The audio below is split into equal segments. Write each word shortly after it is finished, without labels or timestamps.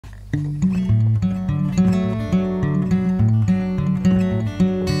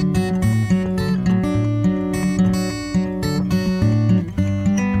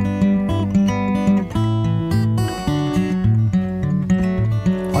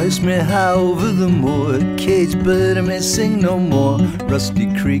Hoist me high over the moor, caged bird I may sing no more. Rusty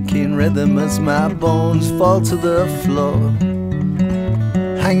creaking rhythm as my bones fall to the floor.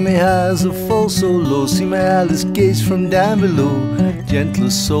 Hang me high as a fall so low, see my eyelids gaze from down below.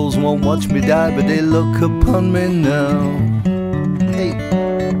 Gentler souls won't watch me die, but they look upon me now. Hey.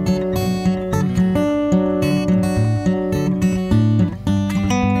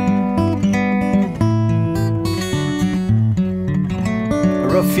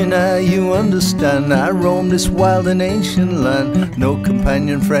 Ruffian, now you understand, I roam this wild and ancient land. No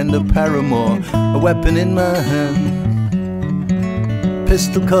companion, friend or paramour, a weapon in my hand.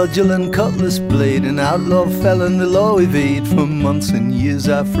 Pistol, cudgel and cutlass blade, an outlaw felon the law evade. For months and years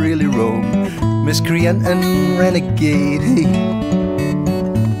I freely roam, miscreant and renegade. Hey.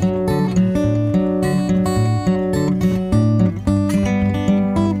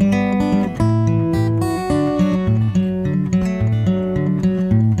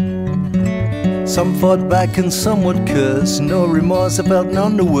 Some fought back and some would curse. No remorse, I felt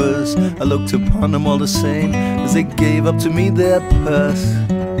none the worse. I looked upon them all the same as they gave up to me their purse.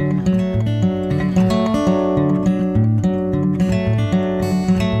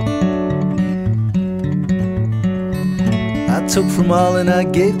 I took from all and I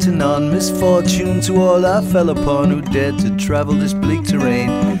gave to none. Misfortune to all I fell upon, who dared to travel this bleak terrain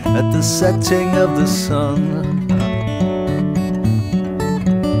at the setting of the sun.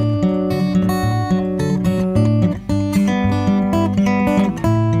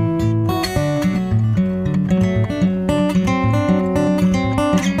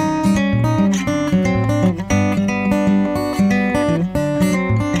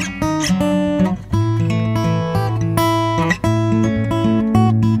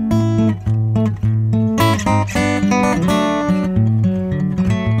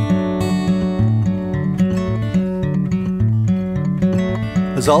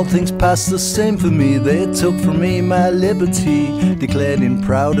 As all things passed the same for me, they took from me my liberty, declared in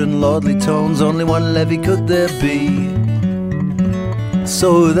proud and lordly tones, only one levy could there be.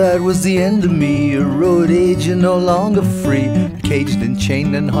 So that was the end of me, a road agent no longer free, caged and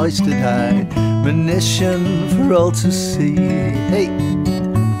chained and hoisted high, munition for all to see. Hey.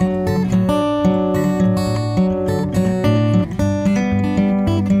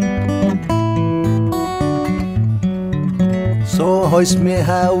 So hoist me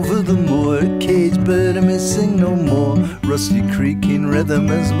high over the moor, caged bird I may sing no more. Rusty creaking rhythm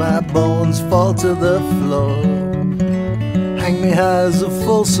as my bones fall to the floor. Hang me high as a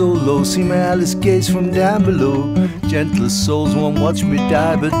fall so low, see my eyelids gaze from down below. Gentler souls won't watch me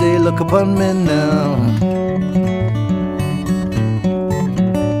die, but they look upon me now.